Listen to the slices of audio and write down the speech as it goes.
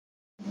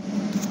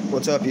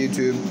What's up,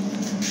 YouTube?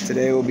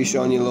 Today we'll be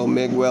showing you a little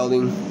MIG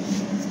welding.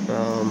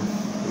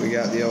 We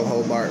got the old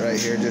Hobart right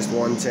here, just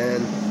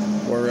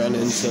 110. We're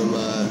running some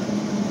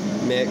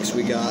mix.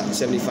 We got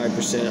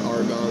 75%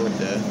 argon with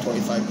the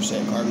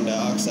 25% carbon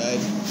dioxide.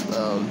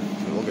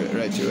 And we'll get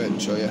right to it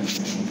and show you.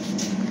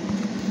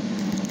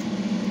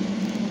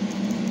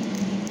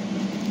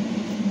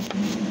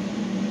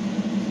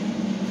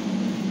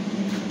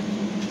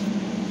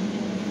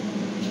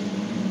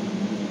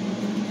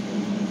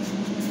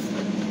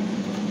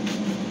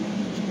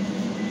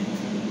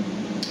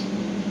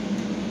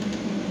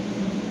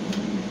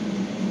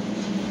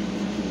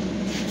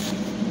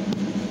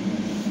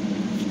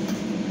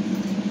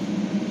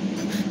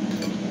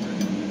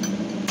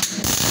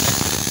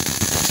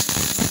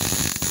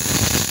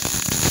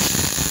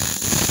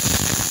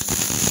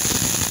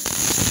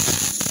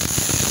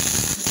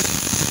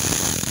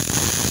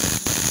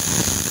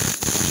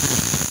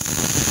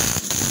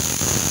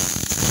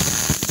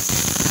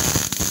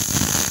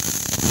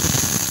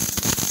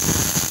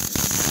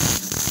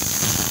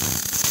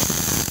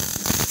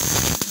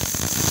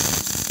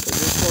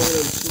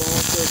 Small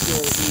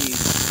circular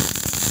beads.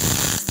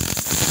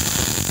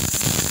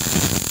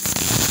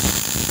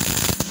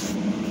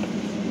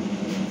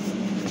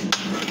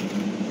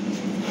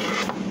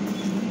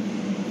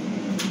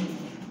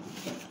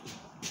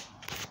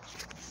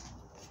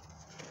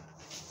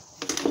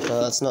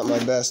 That's not my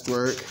best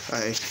work.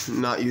 I'm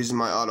not using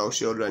my auto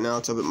shield right now.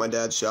 It's up at my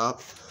dad's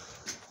shop.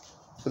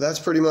 But that's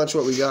pretty much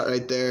what we got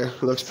right there.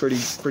 Looks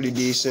pretty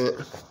decent.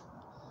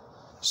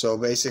 So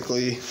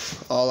basically,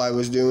 all I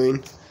was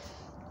doing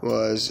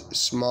was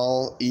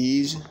small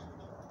E's,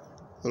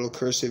 little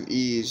cursive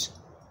E's,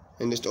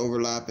 and just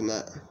overlapping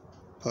that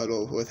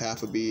puddle with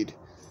half a bead.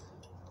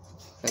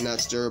 And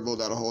that's durable,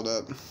 that'll hold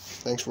up.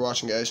 Thanks for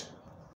watching, guys.